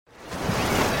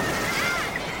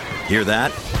Hear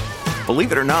that?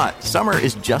 Believe it or not, summer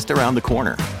is just around the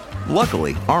corner.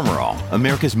 Luckily, Armor All,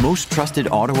 America's most trusted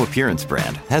auto appearance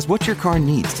brand, has what your car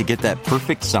needs to get that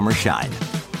perfect summer shine.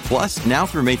 Plus, now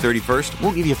through May 31st,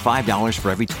 we'll give you $5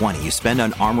 for every $20 you spend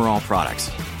on Armor All products.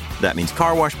 That means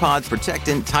car wash pods,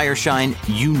 protectant, tire shine,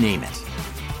 you name it.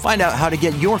 Find out how to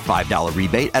get your $5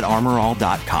 rebate at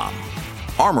armorall.com.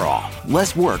 Armor All,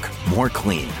 less work, more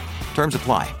clean. Terms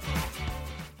apply.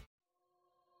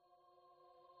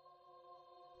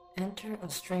 Enter a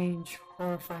strange,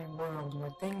 horrifying world where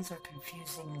things are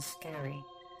confusing and scary.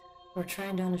 We're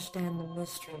trying to understand the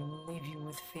mystery and will leave you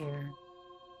with fear.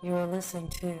 You are listening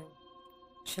to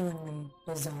Chillingly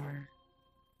Bizarre.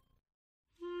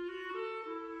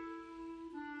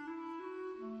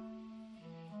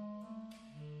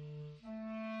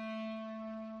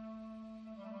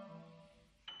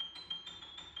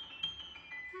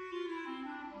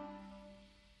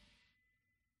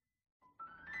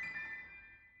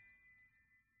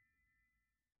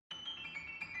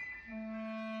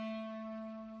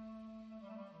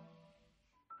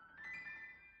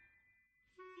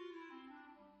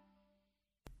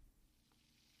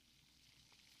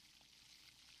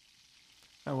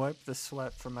 I wipe the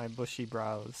sweat from my bushy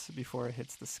brows before it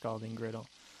hits the scalding griddle.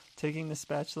 Taking the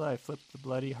spatula, I flip the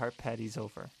bloody heart patties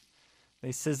over.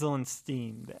 They sizzle and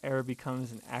steam. The air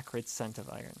becomes an acrid scent of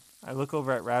iron. I look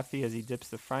over at Rafi as he dips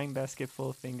the frying basket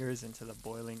full of fingers into the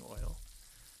boiling oil.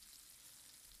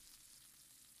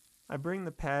 I bring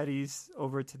the patties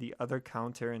over to the other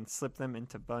counter and slip them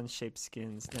into bun-shaped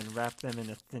skins, then wrap them in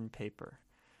a thin paper.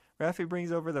 Rafi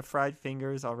brings over the fried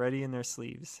fingers already in their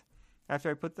sleeves. After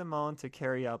I put them all into a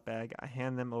carry-out bag, I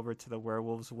hand them over to the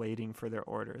werewolves waiting for their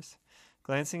orders.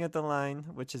 Glancing at the line,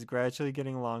 which is gradually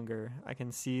getting longer, I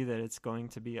can see that it's going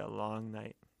to be a long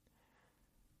night.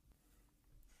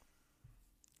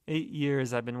 8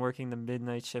 years I've been working the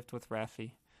midnight shift with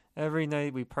Rafi. Every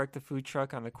night we park the food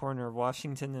truck on the corner of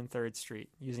Washington and 3rd Street,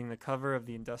 using the cover of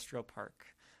the industrial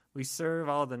park. We serve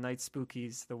all the night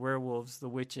spookies, the werewolves, the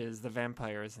witches, the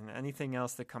vampires, and anything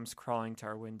else that comes crawling to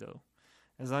our window.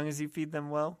 As long as you feed them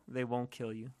well, they won't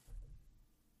kill you.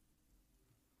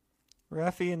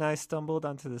 Rafi and I stumbled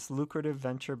onto this lucrative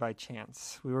venture by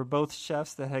chance. We were both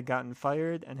chefs that had gotten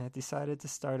fired and had decided to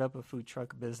start up a food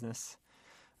truck business.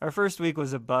 Our first week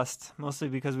was a bust, mostly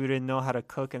because we didn't know how to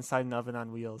cook inside an oven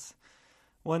on wheels.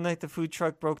 One night the food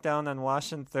truck broke down on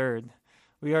Wash and 3rd.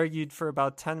 We argued for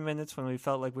about 10 minutes when we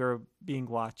felt like we were being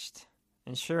watched.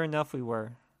 And sure enough we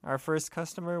were. Our first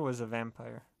customer was a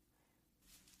vampire.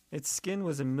 Its skin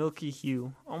was a milky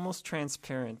hue, almost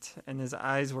transparent, and his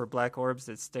eyes were black orbs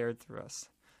that stared through us.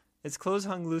 Its clothes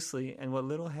hung loosely, and what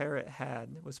little hair it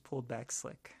had was pulled back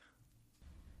slick.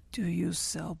 "Do you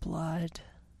sell blood?"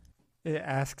 It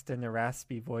asked in a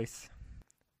raspy voice.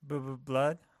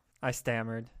 Blood? I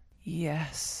stammered.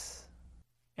 "Yes."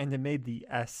 And it made the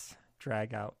S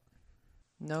drag out.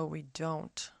 "No, we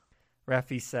don't,"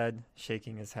 Rafi said,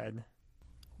 shaking his head.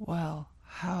 "Well,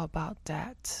 how about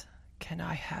that? Can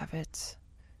I have it?"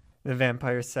 The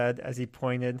vampire said as he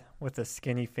pointed with a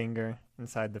skinny finger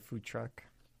inside the food truck.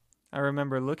 I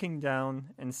remember looking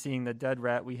down and seeing the dead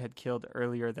rat we had killed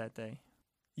earlier that day.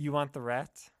 "You want the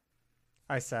rat?"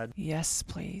 I said. "Yes,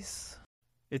 please."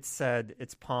 It said,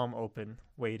 its palm open,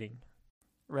 waiting.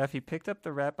 Rafi picked up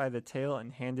the rat by the tail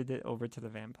and handed it over to the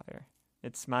vampire.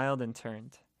 It smiled and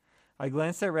turned. I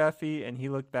glanced at Rafi and he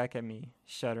looked back at me,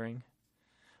 shuddering.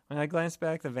 When I glanced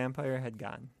back, the vampire had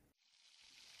gone.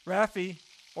 "Rafi,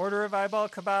 order of eyeball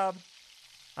kebab."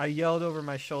 I yelled over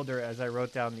my shoulder as I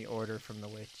wrote down the order from the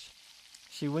witch.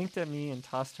 She winked at me and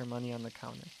tossed her money on the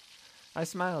counter. I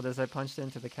smiled as I punched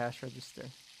into the cash register.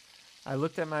 I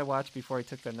looked at my watch before I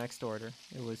took the next order.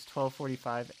 It was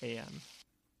 12:45 a.m.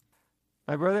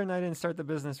 My brother and I didn't start the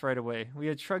business right away. We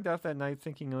had shrugged off that night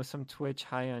thinking it was some twitch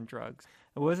high on drugs.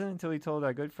 It wasn't until we told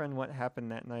our good friend what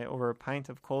happened that night over a pint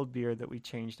of cold beer that we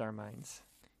changed our minds.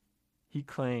 He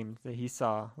claimed that he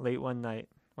saw, late one night,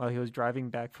 while he was driving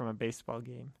back from a baseball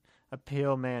game, a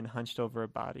pale man hunched over a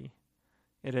body.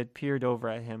 It had peered over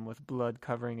at him with blood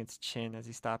covering its chin as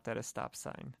he stopped at a stop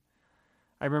sign.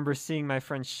 I remember seeing my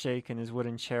friend shake in his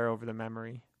wooden chair over the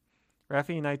memory.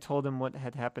 Rafi and I told him what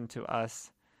had happened to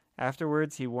us.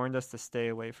 Afterwards, he warned us to stay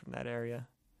away from that area.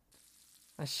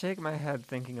 I shake my head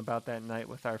thinking about that night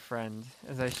with our friend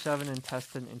as I shove an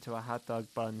intestine into a hot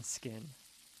dog bun skin.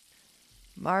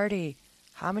 "Marty,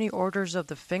 how many orders of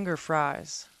the finger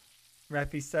fries?"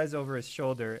 Rafi says over his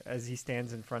shoulder as he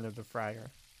stands in front of the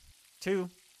fryer. 2.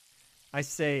 I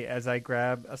say as I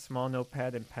grab a small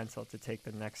notepad and pencil to take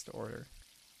the next order.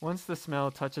 Once the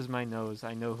smell touches my nose,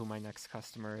 I know who my next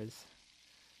customer is.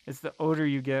 It's the odor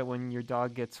you get when your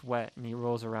dog gets wet and he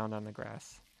rolls around on the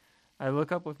grass. I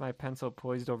look up with my pencil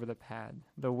poised over the pad.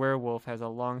 The werewolf has a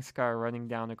long scar running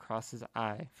down across his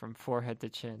eye from forehead to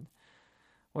chin.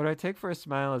 What I take for a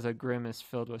smile is a grimace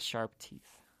filled with sharp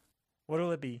teeth.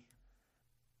 What'll it be?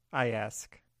 I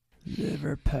ask.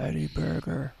 Liver patty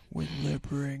burger with lip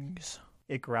rings.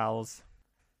 It growls.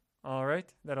 All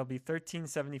right, that'll be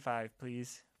 $13.75,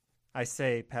 please. I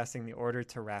say, passing the order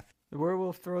to Raff. The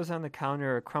werewolf throws on the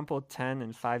counter a crumpled $10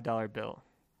 and $5 bill.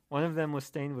 One of them was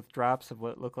stained with drops of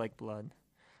what looked like blood.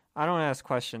 I don't ask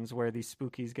questions where these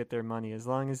spookies get their money as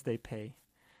long as they pay.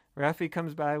 Raffy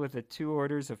comes by with the 2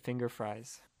 orders of finger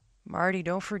fries. Marty,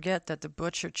 don't forget that the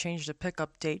butcher changed the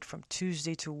pickup date from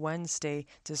Tuesday to Wednesday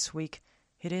this week.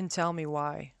 He didn't tell me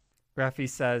why. Raffy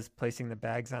says, placing the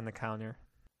bags on the counter.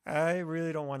 I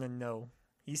really don't want to know.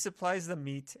 He supplies the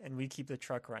meat and we keep the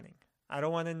truck running. I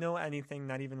don't want to know anything,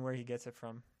 not even where he gets it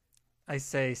from. I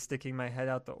say, sticking my head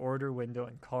out the order window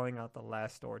and calling out the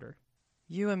last order.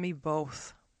 You and me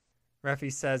both.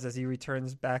 Raffy says as he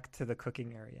returns back to the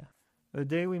cooking area. The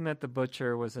day we met the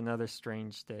butcher was another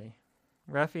strange day.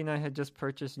 Raffy and I had just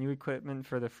purchased new equipment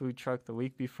for the food truck the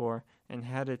week before and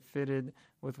had it fitted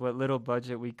with what little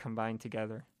budget we combined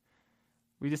together.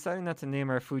 We decided not to name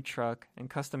our food truck and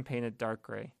custom paint it dark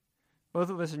gray. Both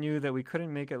of us knew that we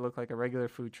couldn't make it look like a regular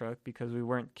food truck because we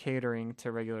weren't catering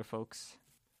to regular folks.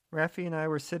 Raffy and I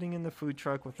were sitting in the food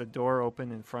truck with the door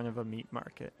open in front of a meat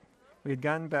market. We had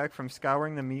gotten back from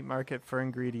scouring the meat market for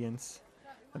ingredients,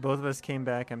 and both of us came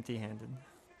back empty-handed.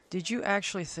 Did you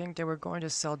actually think they were going to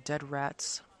sell dead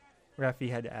rats? Raffy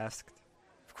had asked.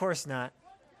 Of course not.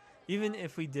 Even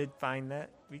if we did find that,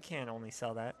 we can't only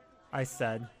sell that. I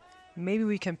said. Maybe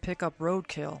we can pick up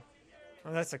roadkill.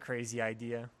 Oh, that's a crazy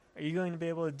idea. Are you going to be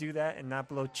able to do that and not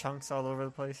blow chunks all over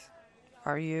the place?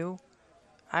 Are you?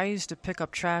 I used to pick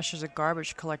up trash as a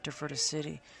garbage collector for the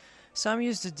city, so I'm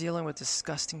used to dealing with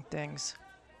disgusting things.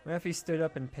 Raffy stood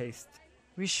up and paced.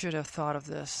 We should have thought of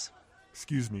this.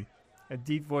 Excuse me. A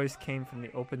deep voice came from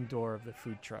the open door of the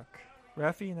food truck.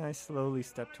 Raffy and I slowly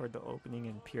stepped toward the opening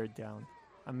and peered down.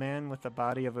 A man with the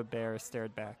body of a bear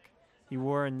stared back. He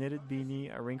wore a knitted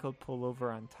beanie, a wrinkled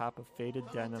pullover on top of faded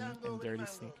denim, and dirty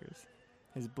sneakers.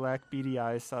 His black beady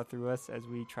eyes saw through us as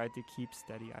we tried to keep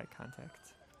steady eye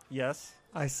contact. Yes,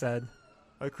 I said.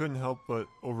 I couldn't help but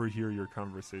overhear your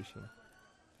conversation.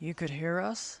 You could hear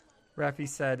us? Raffy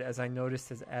said as I noticed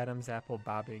his Adam's apple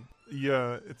bobbing.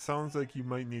 Yeah, it sounds like you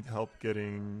might need help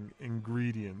getting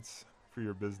ingredients for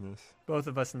your business. Both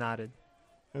of us nodded.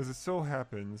 As it so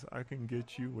happens, I can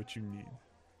get you what you need.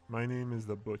 My name is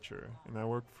the Butcher, and I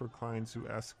work for clients who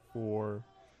ask for,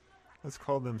 let's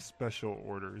call them special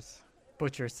orders.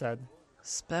 Butcher said.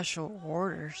 Special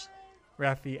orders?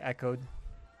 Raffy echoed.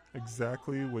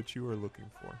 Exactly what you are looking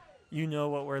for. You know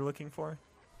what we're looking for?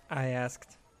 I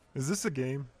asked. Is this a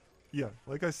game? Yeah,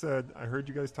 like I said, I heard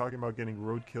you guys talking about getting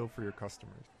roadkill for your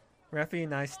customers. Raffy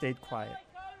and I stayed quiet.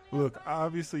 Look,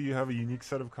 obviously you have a unique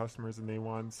set of customers and they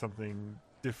want something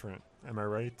different. Am I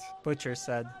right? Butcher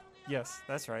said. Yes,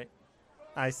 that's right.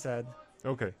 I said.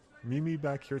 Okay, meet me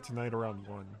back here tonight around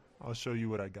 1. I'll show you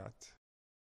what I got.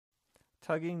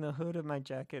 Tugging the hood of my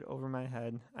jacket over my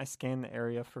head, I scanned the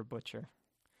area for Butcher.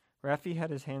 Raffy had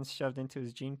his hands shoved into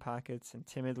his jean pockets and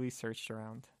timidly searched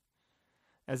around.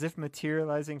 As if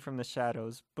materializing from the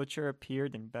shadows, Butcher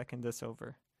appeared and beckoned us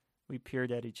over. We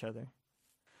peered at each other.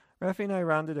 Raffy and I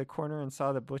rounded a corner and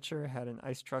saw the Butcher had an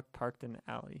ice truck parked in the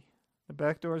alley. The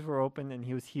back doors were open and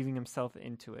he was heaving himself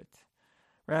into it.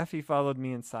 Raffy followed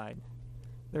me inside.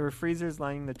 There were freezers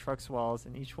lining the truck's walls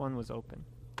and each one was open.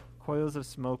 Coils of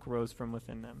smoke rose from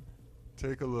within them.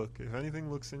 Take a look. If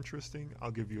anything looks interesting,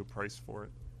 I'll give you a price for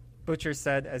it. Butcher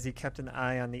said as he kept an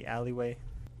eye on the alleyway.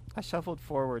 I shuffled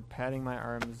forward, patting my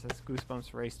arms as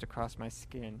goosebumps raced across my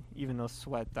skin, even though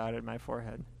sweat dotted my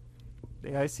forehead.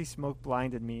 The icy smoke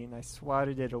blinded me, and I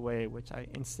swatted it away, which I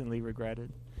instantly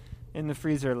regretted. In the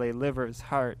freezer lay livers,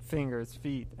 heart, fingers,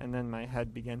 feet, and then my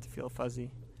head began to feel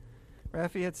fuzzy.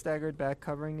 Raffy had staggered back,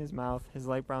 covering his mouth. His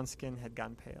light brown skin had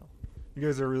gone pale. You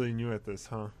guys are really new at this,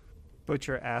 huh?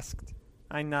 Butcher asked.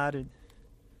 I nodded.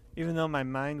 Even though my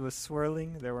mind was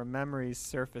swirling, there were memories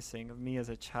surfacing of me as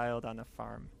a child on a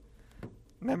farm.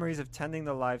 Memories of tending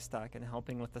the livestock and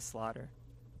helping with the slaughter.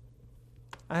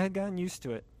 I had gotten used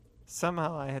to it.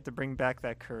 Somehow I had to bring back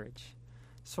that courage.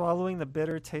 Swallowing the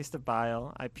bitter taste of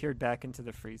bile, I peered back into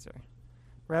the freezer.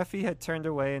 Raffy had turned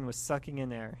away and was sucking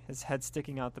in air, his head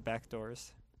sticking out the back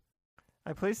doors.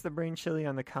 I placed the brain chili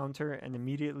on the counter, and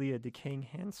immediately a decaying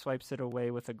hand swipes it away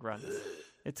with a grunt.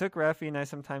 It took Raffy and I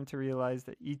some time to realize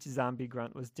that each zombie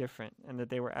grunt was different, and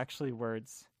that they were actually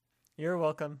words. You're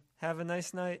welcome. Have a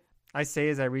nice night, I say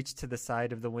as I reach to the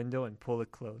side of the window and pull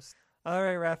it closed. All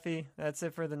right, Raffi, that's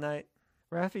it for the night.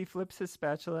 Raffi flips his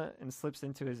spatula and slips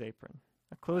into his apron,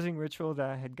 a closing ritual that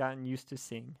I had gotten used to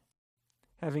seeing.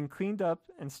 Having cleaned up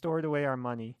and stored away our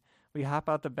money, we hop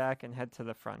out the back and head to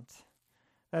the front.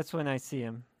 That's when I see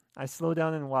him. I slow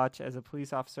down and watch as a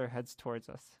police officer heads towards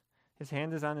us. His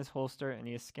hand is on his holster and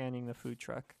he is scanning the food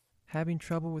truck. Having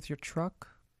trouble with your truck?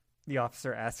 The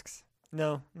officer asks.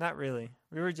 No, not really.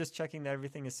 We were just checking that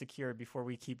everything is secure before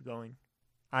we keep going.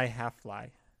 I half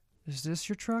lie. Is this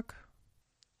your truck?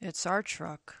 It's our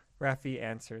truck, Raffi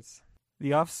answers.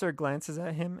 The officer glances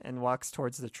at him and walks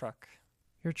towards the truck.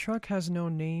 Your truck has no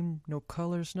name, no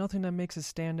colors, nothing that makes it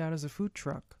stand out as a food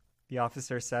truck. The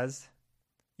officer says.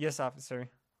 Yes, officer.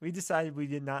 We decided we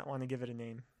did not want to give it a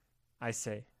name. I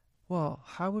say. Well,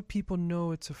 how would people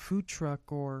know it's a food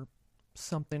truck or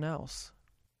something else?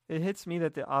 It hits me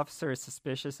that the officer is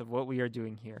suspicious of what we are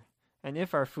doing here, and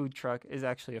if our food truck is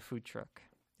actually a food truck.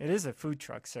 It is a food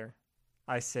truck, sir,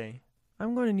 I say.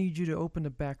 I'm going to need you to open the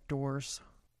back doors,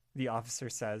 the officer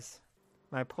says.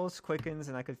 My pulse quickens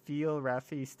and I could feel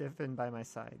Raffi stiffen by my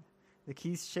side. The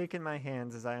keys shake in my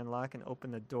hands as I unlock and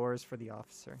open the doors for the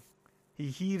officer. He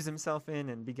heaves himself in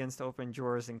and begins to open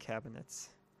drawers and cabinets.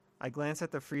 I glance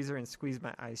at the freezer and squeeze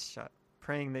my eyes shut,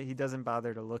 praying that he doesn't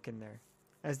bother to look in there.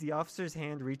 As the officer's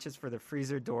hand reaches for the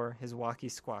freezer door, his walkie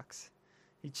squawks.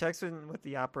 He checks in with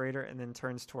the operator and then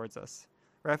turns towards us.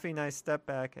 Raffi and I step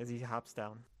back as he hops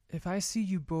down. If I see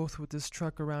you both with this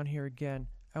truck around here again,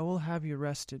 I will have you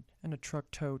arrested and the truck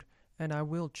towed, and I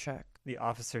will check, the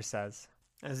officer says.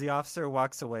 As the officer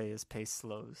walks away, his pace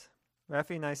slows.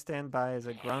 Raffi and I stand by as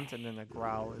a grunt and then a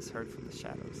growl is heard from the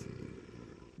shadows.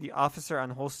 The officer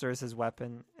unholsters his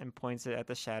weapon and points it at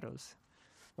the shadows.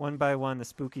 One by one, the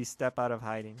spookies step out of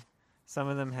hiding. Some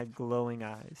of them had glowing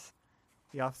eyes.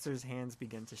 The officer's hands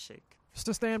begin to shake. Just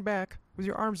to stand back, with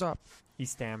your arms up, he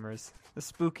stammers. The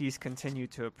spookies continue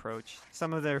to approach,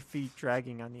 some of their feet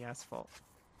dragging on the asphalt.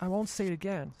 I won't say it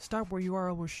again. Stop where you are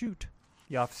or we'll shoot.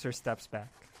 The officer steps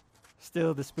back.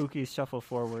 Still, the spookies shuffle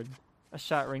forward. A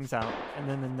shot rings out, and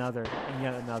then another, and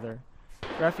yet another.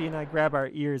 Raffi and I grab our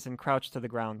ears and crouch to the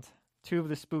ground. Two of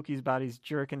the spookies' bodies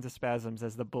jerk into spasms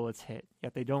as the bullets hit,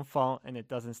 yet they don't fall and it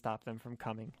doesn't stop them from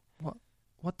coming.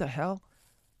 What the hell?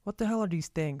 What the hell are these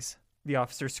things? The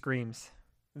officer screams.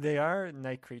 They are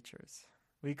night creatures.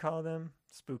 We call them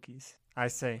spookies. I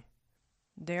say.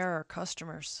 They are our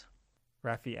customers,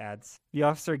 Raffi adds. The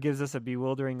officer gives us a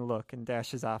bewildering look and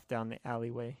dashes off down the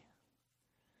alleyway.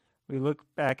 We look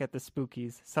back at the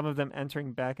spookies, some of them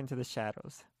entering back into the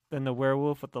shadows. Then the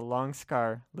werewolf with the long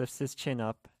scar lifts his chin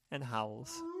up and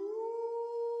howls.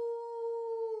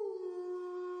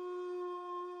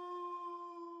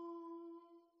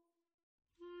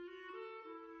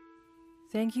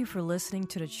 Thank you for listening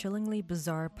to the Chillingly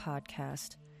Bizarre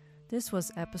podcast. This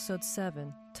was episode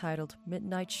 7, titled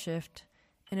Midnight Shift,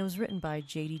 and it was written by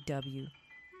JDW.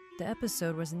 The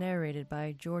episode was narrated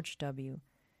by George W.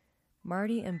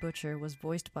 Marty and Butcher was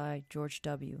voiced by George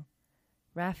W.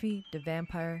 Raffi, the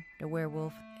vampire, the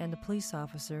werewolf, and the police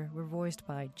officer were voiced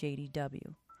by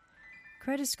JDW.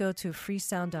 Credits go to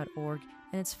freesound.org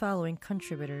and its following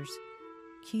contributors: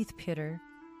 Keith Pitter,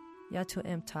 Yato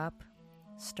M. Top,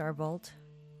 Starvault,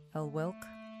 L. Wilk,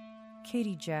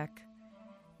 Katie Jack,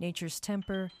 Nature's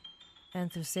Temper,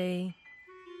 Anthusei,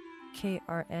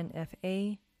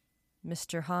 KRNFA,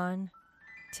 Mr. Han,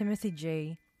 Timothy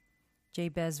J,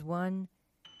 Jbez1,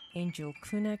 Angel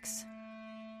Kunex,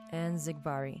 and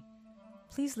Zigvari.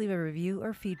 Please leave a review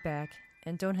or feedback,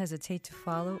 and don't hesitate to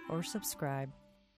follow or subscribe.